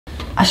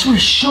I swear,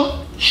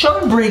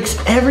 Shawn breaks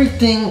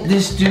everything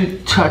this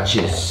dude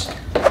touches.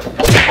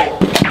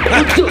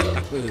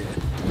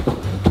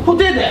 Who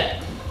did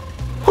that?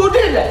 Who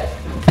did that?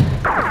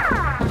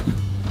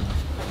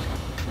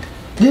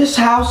 This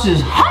house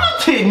is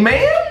haunted,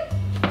 man!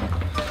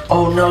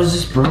 Oh no, is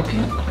this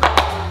broken?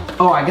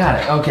 Oh, I got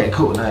it. Okay,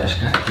 cool. Now I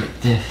just gotta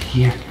get this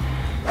here.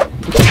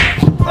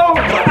 Oh!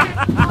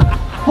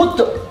 What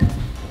the?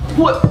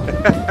 What?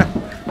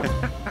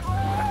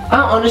 I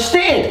don't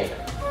understand.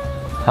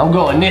 I'm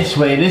going this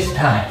way this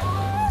time.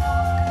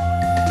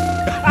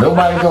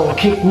 Nobody gonna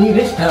kick me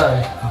this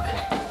time. Okay.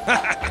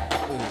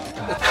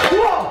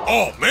 Whoa!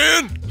 Oh,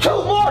 man! 2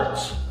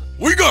 marks!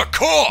 We got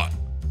caught!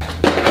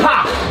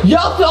 Ha!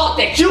 Y'all thought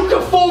that you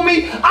could fool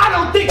me? I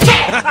don't think so!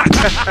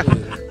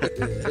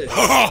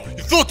 Haha!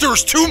 You thought there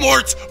was 2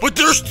 marts, but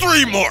there's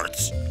 3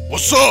 marts!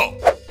 What's up?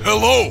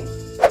 Hello?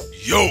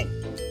 Yo!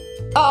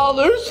 Oh,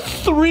 there's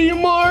 3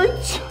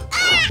 marts?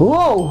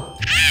 Whoa!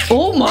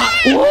 Oh my!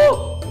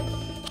 Whoa!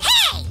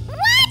 Hey!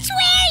 Watch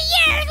where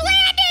you're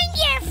landing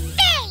your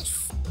face!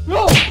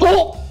 Oh!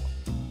 Oh.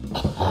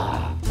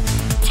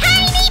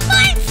 Tiny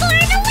mark for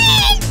the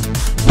win!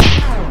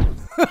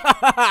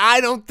 I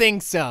don't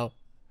think so.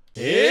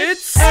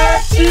 It's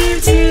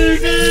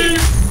FGTEEV!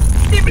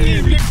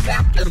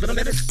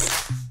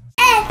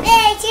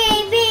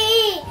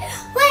 FGTEEV!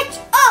 What's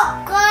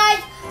up,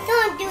 guys?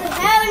 Don't do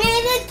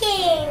having a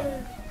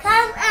game.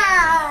 Come on.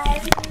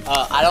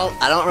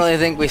 I don't really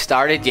think we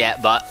started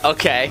yet, but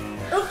okay.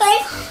 Okay.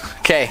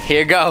 Okay, here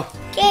you go.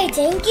 Okay,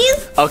 thank you.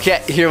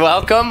 Okay, you're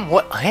welcome.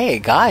 What? Hey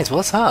guys,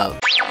 what's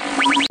up?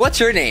 What's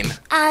your name?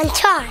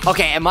 Char.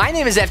 Okay, and my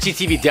name is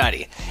FGTEEV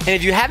Duddy. And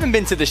if you haven't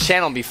been to the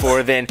channel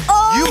before, then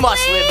you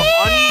must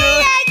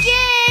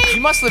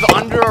live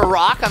under a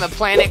rock on a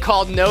planet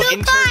called You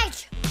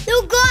guys.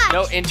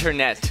 No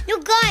internet.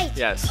 You guys.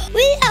 Yes.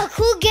 We have a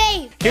cool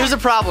game. Here's the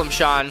problem,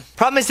 Shawn.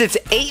 Problem is it's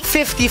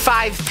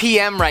 8:55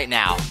 p.m. right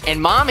now.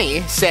 And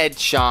Mommy said,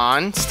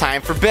 Shawn, it's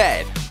time for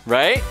bed,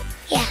 right?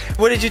 Yeah.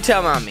 What did you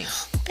tell Mommy?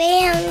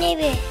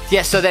 Baby.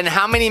 Yeah, so then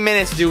how many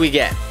minutes do we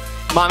get?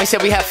 Mommy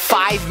said we have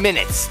 5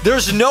 minutes.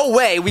 There's no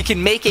way we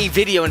can make a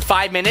video in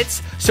 5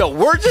 minutes, so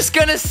we're just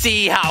gonna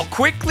see how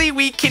quickly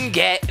we can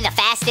get The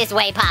fastest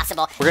way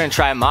possible. We're gonna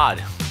try a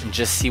mod and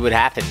just see what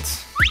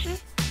happens.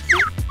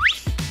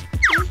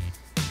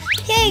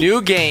 Hey,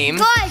 New game.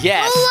 guys,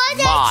 Yes. who was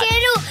that Mod.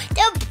 channel?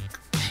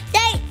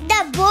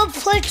 That bull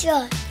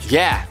picture.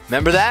 Yeah.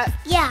 Remember that?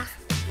 Yeah,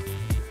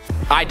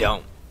 I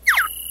don't.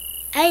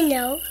 I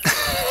know.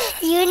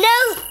 You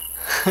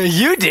know?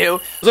 You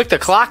do. Look, the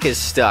clock is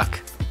stuck.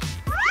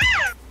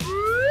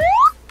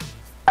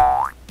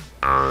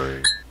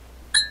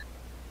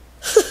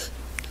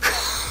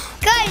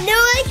 Guys, no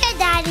look at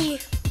Daddy.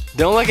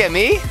 Don't look at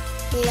me.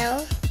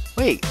 No.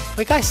 Wait,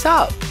 guys,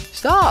 stop.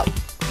 Stop.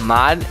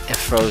 Mod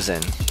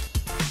frozen.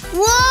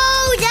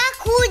 Whoa, that's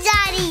cool,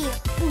 Daddy.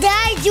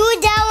 Daddy, do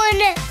that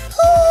one.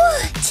 Oh,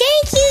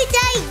 thank you,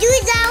 Daddy. Do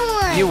that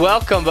one. You're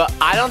welcome, but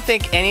I don't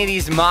think any of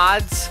these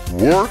mods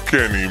Work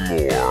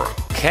anymore.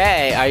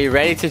 Okay, are you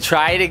ready to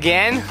try it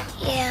again?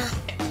 Yeah.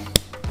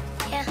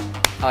 Yeah.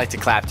 I like to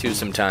clap too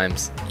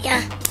sometimes.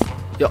 Yeah.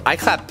 Yo, I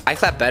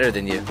clap better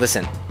than you.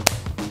 Listen.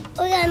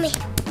 Look at me.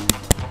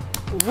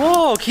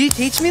 Whoa, can you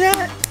teach me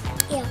that?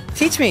 Yeah.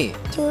 Teach me.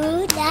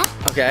 Do that.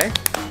 Okay.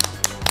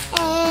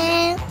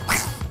 And.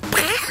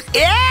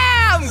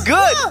 Yeah, I'm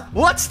good. Whoa.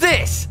 What's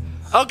this?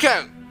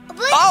 Okay.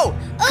 Oh,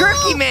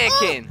 Cookie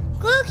Mannequin.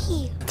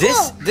 Cookie.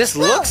 This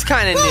looks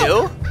kind of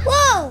new.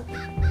 Whoa.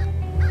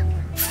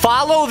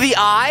 Follow the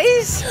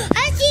eyes?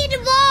 I see the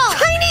ball.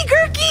 Tiny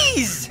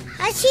cookies.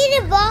 I see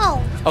the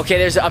ball. Okay,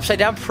 there's an upside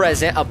down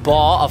present, a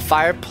ball, a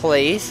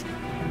fireplace.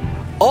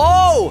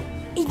 Oh,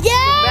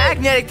 Yeah.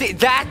 magnetic thing.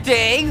 That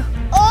thing.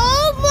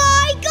 Oh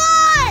my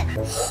God.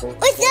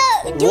 What's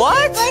that?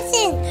 What?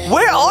 Listen.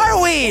 Where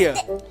are we? I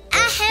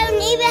have a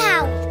neighbor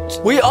house.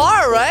 We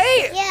are,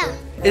 right? Yeah.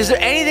 Is there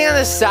anything on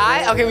the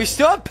side? Okay, we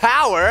still have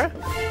power.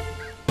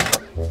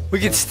 We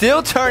can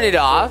still turn it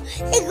off.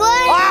 It's going.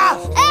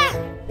 Ah! Ah.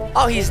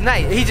 Oh, he's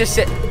nice. He just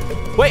said,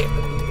 wait.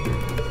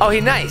 Oh,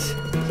 he's nice.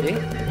 See?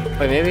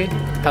 Wait, maybe.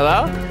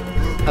 Hello?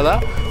 Hello?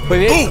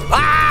 Wait, maybe. Ooh.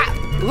 Ah!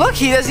 Look,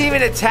 he doesn't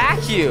even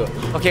attack you.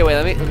 Okay, wait.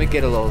 Let me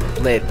get a little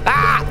lid.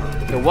 Ah!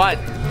 Okay, 1,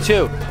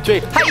 2, 3.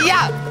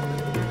 Hi-ya!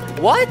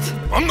 What?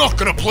 I'm not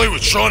gonna play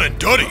with Shawn and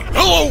Duddy.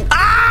 Hello?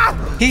 Ah!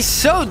 He's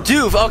so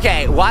doof.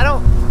 Okay, why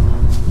don't?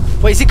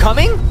 Wait, is he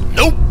coming?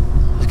 Nope.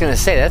 I was gonna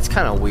say that's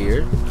kind of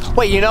weird.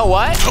 Wait, you know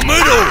what?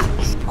 Tomato.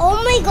 Ah!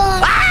 Oh my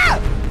God. Ah!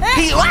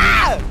 He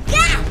ah!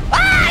 Yeah.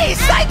 Ah! He's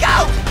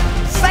psycho!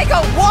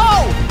 Psycho!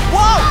 Whoa!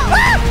 Whoa!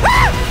 Ah!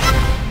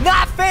 Ah!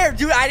 Not fair,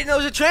 dude. I didn't know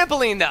it was a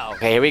trampoline though.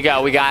 Okay, here we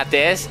go. We got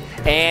this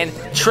and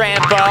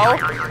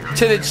trampo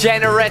to the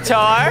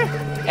generator,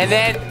 and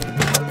then.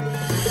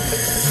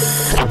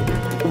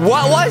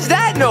 What was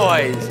that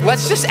noise?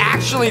 Let's just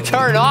actually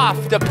turn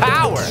off the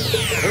power.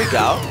 Here we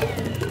go.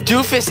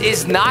 Doofus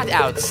is not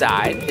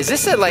outside. Is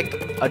this like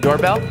a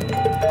doorbell?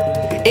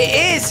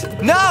 It is.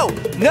 No,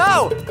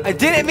 I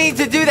didn't mean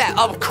to do that.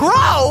 A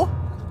crow?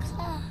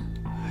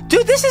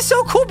 Dude, this is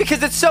so cool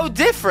because it's so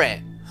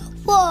different.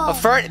 Whoa.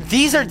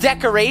 These are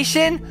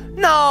decoration?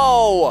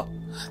 No.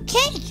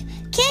 Cake.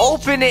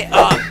 Open it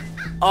up.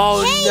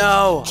 Oh, Cake.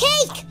 no.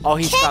 Cake. Oh,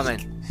 he's Cake.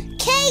 coming.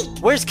 Cake.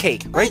 Where's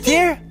cake? Right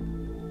there?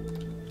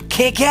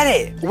 Can't get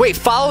it. Wait,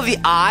 follow the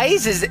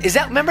eyes? Is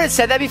that, remember it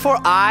said that before?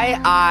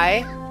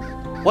 I.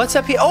 What's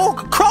up here? Oh,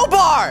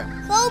 crowbar.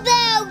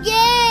 Crowbar,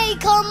 yay,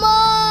 come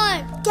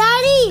on.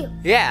 Daddy,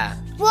 Yeah.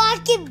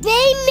 walk the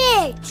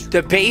basement.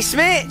 The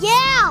basement?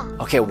 Yeah.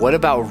 Okay, what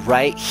about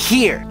right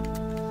here?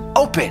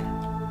 Open.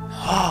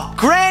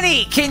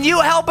 Granny, can you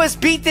help us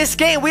beat this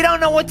game? We don't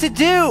know what to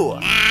do.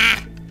 Yeah.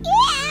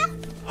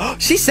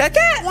 She said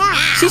that? Yeah.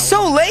 She's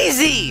so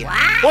lazy.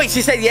 Wait,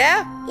 she said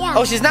yeah? Yeah.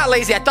 Oh, she's not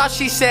lazy. I thought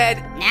she said...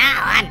 No,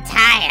 I'm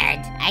tired.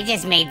 I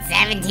just made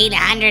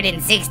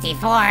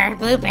 1,764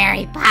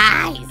 blueberry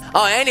pies.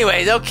 Oh,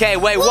 anyways, okay,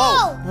 wait,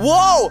 whoa.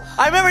 Whoa,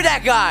 I remember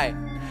that guy.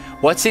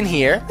 What's in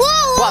here? Whoa,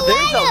 Wow, a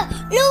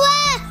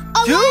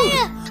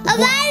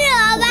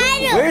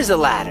ladder. Where's the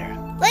ladder?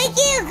 Right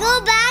here,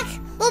 go back.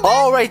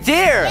 Oh, right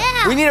there.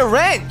 Yeah. We need a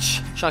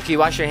wrench. Sean, can you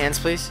wash your hands,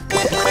 please?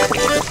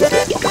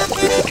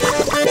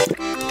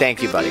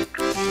 Thank you, buddy. I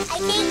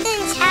think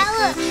the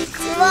tower is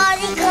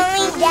already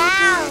coming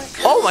down.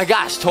 Oh my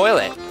gosh,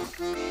 toilet.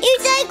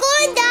 It's like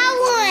going down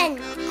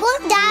one. Go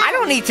down. I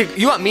don't need to.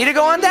 You want me to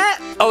go on that?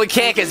 Oh, we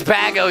can't because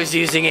Bago's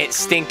using it.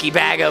 Stinky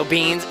Bago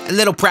beans. A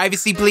little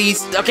privacy,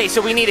 please. Okay,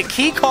 so we need a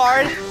key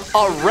card,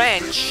 a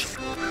wrench.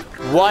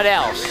 What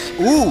else?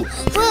 Ooh.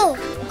 Whoa,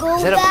 go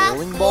Is that back. a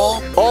bowling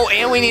ball? Oh,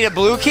 and we need a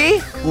blue key?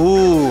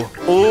 Ooh.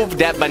 Ooh,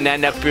 that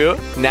banana peel.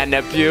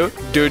 Banana peel.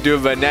 Do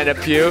banana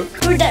peel.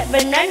 Do that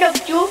banana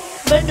peel.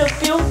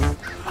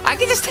 I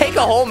can just take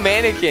a whole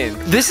mannequin.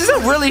 This is a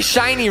really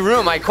shiny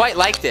room. I quite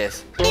like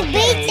this. The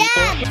big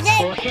dad.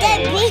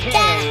 The big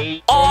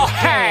dad. Oh,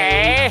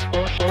 hey.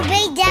 The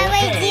big dad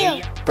right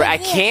here. But I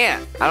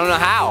can't. I don't know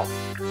how.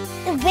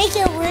 The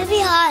bacon will be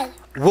hot.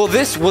 Will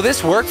this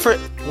work for...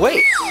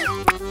 Wait.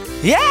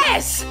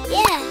 Yes!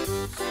 Yeah.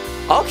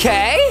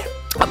 Okay.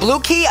 A blue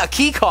key, a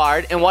key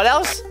card, and what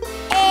else?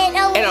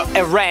 And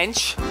A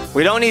wrench.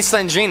 We don't need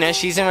Slendrina.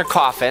 She's in her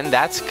coffin.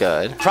 That's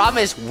good.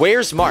 Problem is,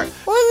 where's Mark?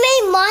 we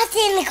made moth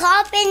in the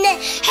coffin.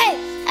 Hey,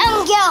 I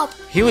don't get up.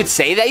 He would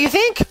say that, you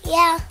think?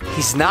 Yeah.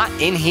 He's not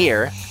in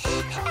here.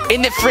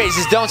 In the fridge.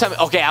 Just don't tell me.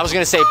 Okay, I was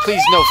going to say,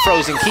 please no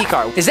frozen key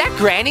card. Is that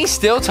Granny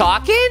still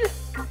talking?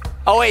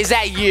 Oh, wait, is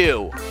that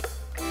you?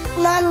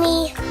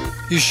 Mommy.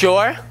 You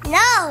sure?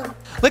 No.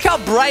 Look how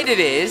bright it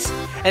is.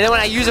 And then when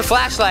I use a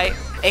flashlight,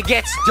 it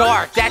gets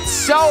dark. That's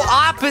so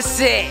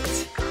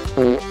opposite.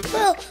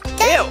 Well,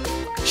 Ew.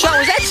 Sean,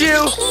 was that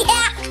you?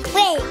 Yeah.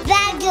 Wait,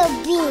 bag of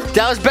beans.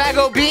 That was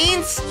Bago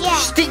Beans? Yeah.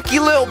 Stinky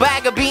little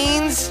bag of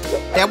beans.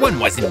 That one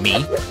wasn't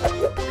me.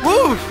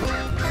 Woo!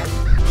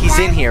 He's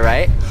in here,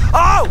 right?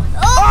 Oh!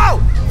 Oh!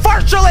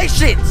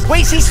 Fartulations!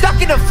 Wait, he's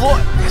stuck in the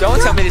floor. Don't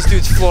tell me this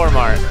dude's floor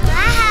mart.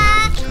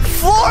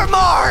 Floor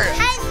mart!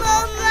 Hi,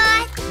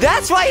 Mama.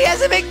 That's why he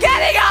hasn't been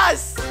getting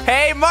us!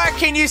 Hey, Mark,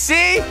 can you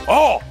see?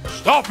 Oh,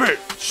 stop it.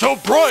 So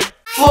bright.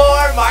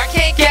 Floor mart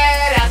can't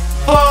get us.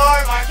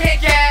 Floor mart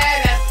can't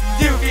get us.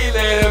 Doofy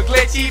little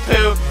glitchy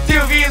poo.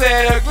 Doofy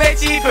little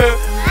glitchy poo.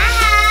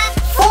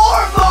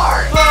 Floor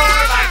mart!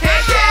 Floor mart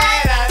can't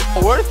get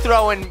us. We're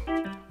throwing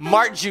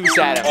Mart juice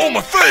at him. Oh,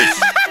 my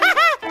face.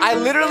 I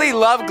literally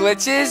love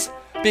glitches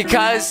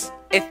because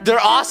they're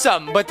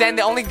awesome, but then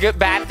the only good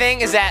bad thing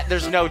is that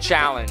there's no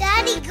challenge.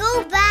 Daddy,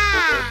 go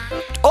back.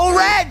 Oh,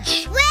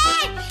 wrench!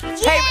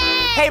 Wrench!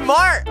 Hey,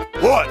 Mart,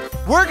 What?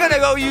 we're gonna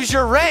go use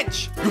your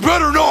wrench. You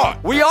better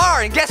not. We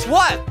are, and guess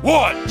what?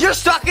 What? You're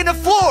stuck in the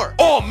floor.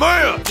 Oh,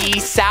 man.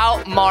 Peace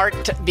out,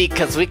 Mart,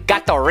 because we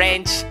got the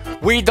wrench.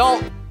 We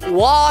don't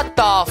want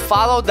to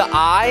follow the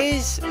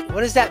eyes?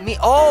 What does that mean?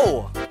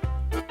 Oh!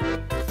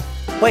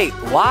 Wait,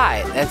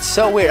 why? That's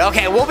so weird.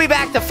 Okay, we'll be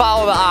back to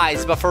follow the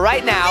eyes, but for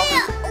right now,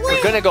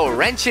 we're gonna go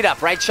wrench it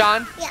up, right,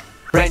 Sean? Yeah.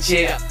 Wrench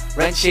it up,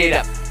 wrench it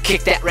up.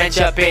 Kick that wrench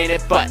up in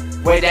it, butt.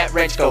 Where that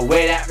wrench go,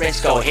 where that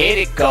wrench go, hit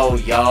it go,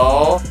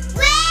 yo.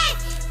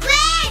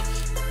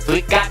 Wrench!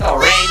 We got the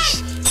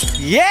wrench.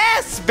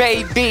 Yes,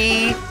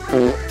 baby.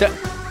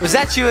 Was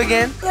that you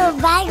again? No,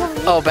 bag of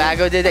beans. Oh,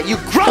 Bago did that. You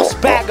gross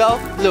Bago.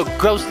 Little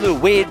gross little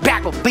weird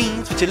bag of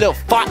beans with your little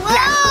fart blaster.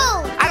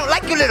 Whoa! I don't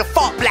like your little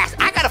fart blaster.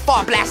 I got a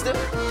fart blaster.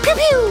 Pew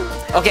pew.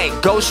 Okay,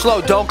 go slow.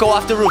 Don't go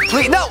off the roof,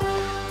 please. No,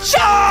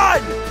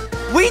 Sean.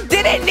 We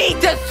didn't need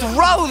to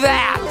throw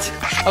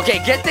that. Okay,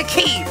 get the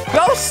key.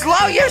 Go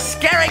slow. You're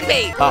scaring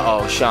me.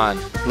 Uh-oh, Sean.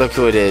 Look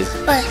who it is.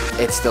 What?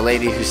 It's the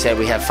lady who said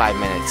we have 5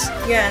 minutes.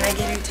 Yeah, and I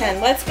gave you 10.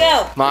 Let's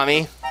go.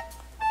 Mommy,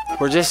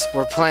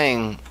 we're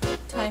playing.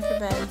 Time for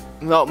bed.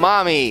 No,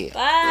 Mommy. Bye.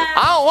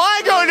 I don't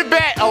want to go to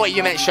bed. Oh, wait,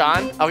 you meant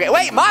Sean? Okay,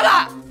 wait,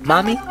 Mama!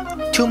 Mommy,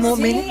 2 more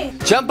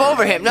minutes. Jump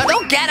over him. No,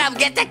 don't get him.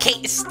 Get the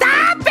key.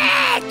 Stop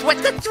it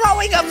with the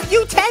throwing of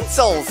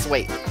utensils.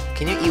 Wait,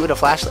 can you eat with a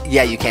flashlight?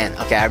 Yeah, you can.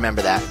 Okay, I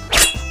remember that.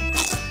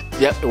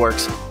 Yep, it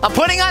works. I'm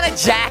putting on a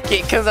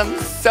jacket because I'm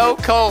so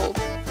cold.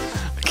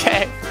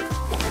 Okay.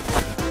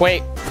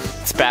 Wait,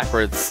 it's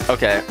backwards.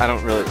 Okay, I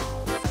don't really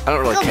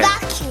Go care.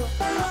 back to you.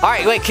 All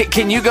right, wait.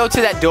 Can you go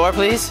to that door,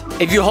 please?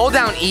 If you hold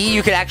down E,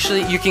 you can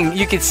actually you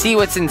can see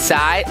what's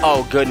inside.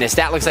 Oh goodness,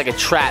 that looks like a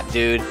trap,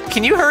 dude.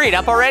 Can you hurry it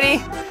up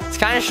already? It's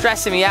kind of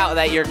stressing me out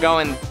that you're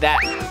going that.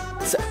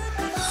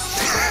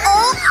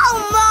 Oh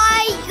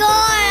my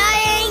God!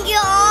 I ain't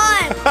get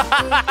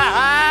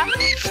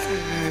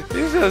on.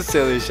 You're so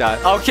silly, Shawn.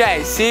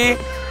 Okay, see?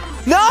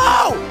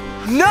 No!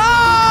 No!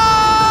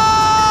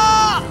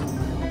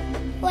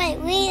 Wait,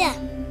 Rita.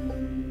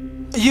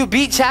 You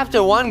beat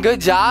chapter 1, good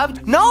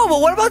job. No,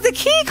 but what about the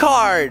key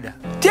card?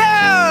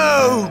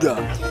 Dude!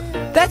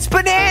 That's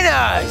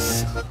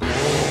bananas!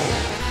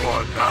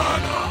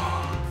 Banana.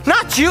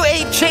 Not you,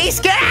 Ape Chase,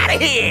 get out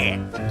of here!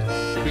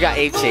 We got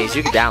Ape Chase,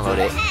 you can download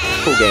it.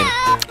 Cool game.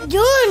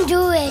 Don't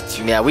do it.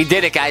 Yeah, we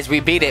did it, guys,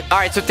 we beat it. All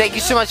right, so thank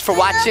you so much for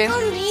watching.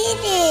 Don't beat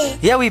it.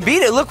 Yeah, we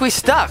beat it, look, we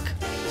stuck.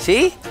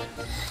 See?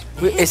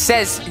 It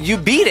says you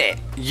beat it.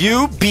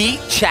 You beat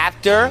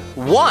chapter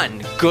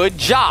 1, good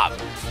job.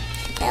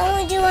 Then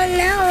we'll do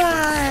another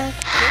one.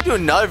 We'll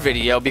do another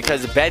video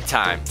because of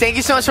bedtime. Thank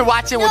you so much for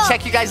watching. We'll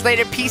check you guys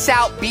later. Peace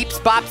out. Beeps,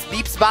 bops,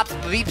 beeps, bops,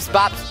 beeps,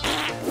 bops.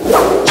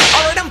 All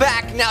right, I'm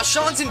back. Now,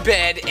 Shawn's in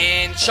bed.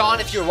 And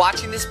Shawn, if you're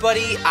watching this,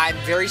 buddy, I'm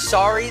very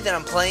sorry that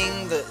I'm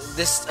playing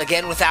this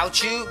again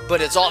without you. But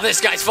it's all this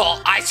guy's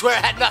fault. I swear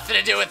it had nothing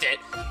to do with it.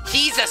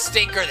 He's a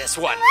stinker, this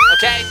one.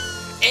 Okay?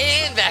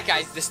 And that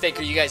guy's the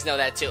stinker. You guys know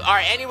that, too. All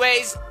right,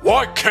 anyways.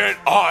 Why can't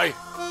I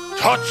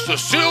touch the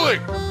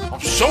ceiling? I'm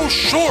so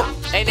short.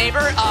 Hey,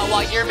 neighbor,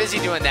 while you're busy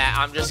doing that,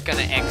 I'm just going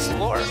to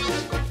explore.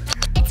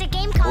 It's a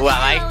game called Ooh,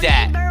 I like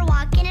that. Neighbor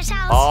Walk in His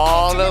House.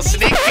 Oh, little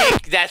sneak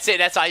peek. That's it.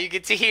 That's all you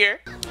get to hear.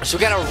 So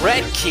we got a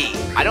red key.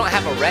 I don't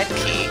have a red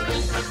key.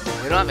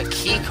 We don't have a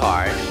key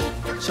card.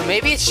 So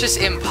maybe it's just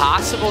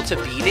impossible to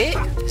beat it.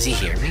 Does he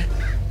hear me?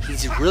 He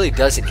really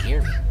doesn't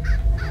hear me.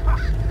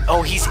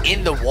 Oh, he's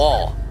in the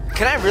wall.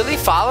 Can I really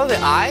follow the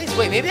eyes?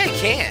 Wait, maybe I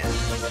can.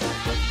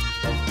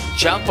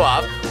 Jump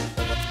up.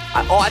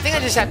 I think I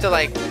just have to,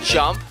 like,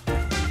 jump.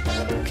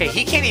 Okay,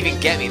 he can't even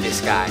get me, this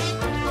guy.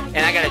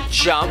 And I gotta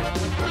jump.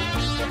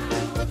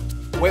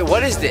 Wait,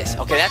 what is this?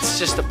 Okay, that's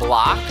just a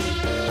block.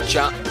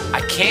 Jump.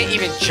 I can't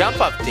even jump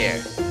up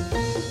there.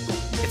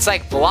 It's,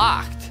 like,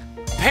 blocked.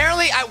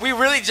 Apparently, we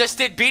really just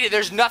did beat it.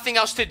 There's nothing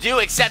else to do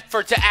except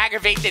for to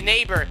aggravate the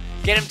neighbor.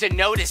 Get him to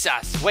notice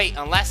us. Wait,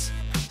 unless...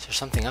 Is there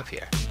something up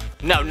here?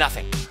 No,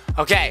 nothing.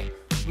 Okay.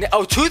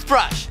 Oh,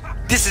 toothbrush.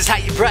 This is how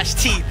you brush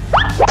teeth.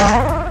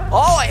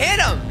 Oh, I hit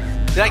him.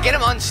 Did I get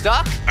him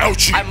unstuck?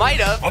 Ouchie. I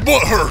might have. My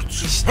butt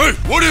hurts. Hey,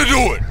 what are you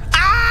doing?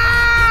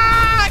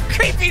 Ah!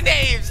 Creepy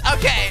names.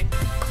 Okay.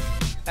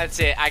 That's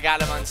it. I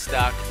got him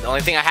unstuck. The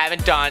only thing I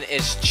haven't done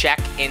is check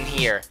in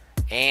here.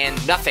 And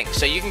nothing.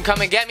 So you can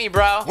come and get me,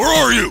 bro. Where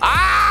are you?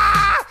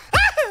 Ah!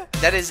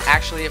 That is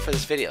actually it for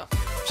this video.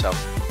 So,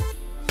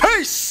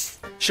 peace.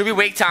 Should we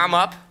wake Tom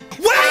up?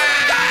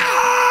 Wake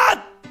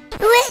up!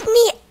 Wake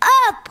me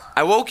up.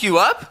 I woke you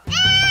up?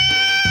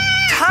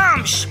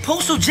 Tom,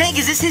 Postal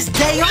Jenkins, it's his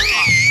day off.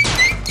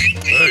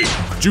 Hey,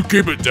 could you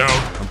keep it down?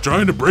 I'm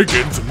trying to break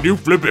in some new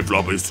flippy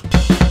floppies.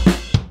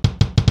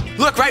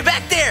 Look, right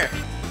back there.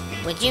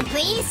 Would you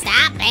please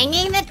stop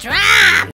banging the drum?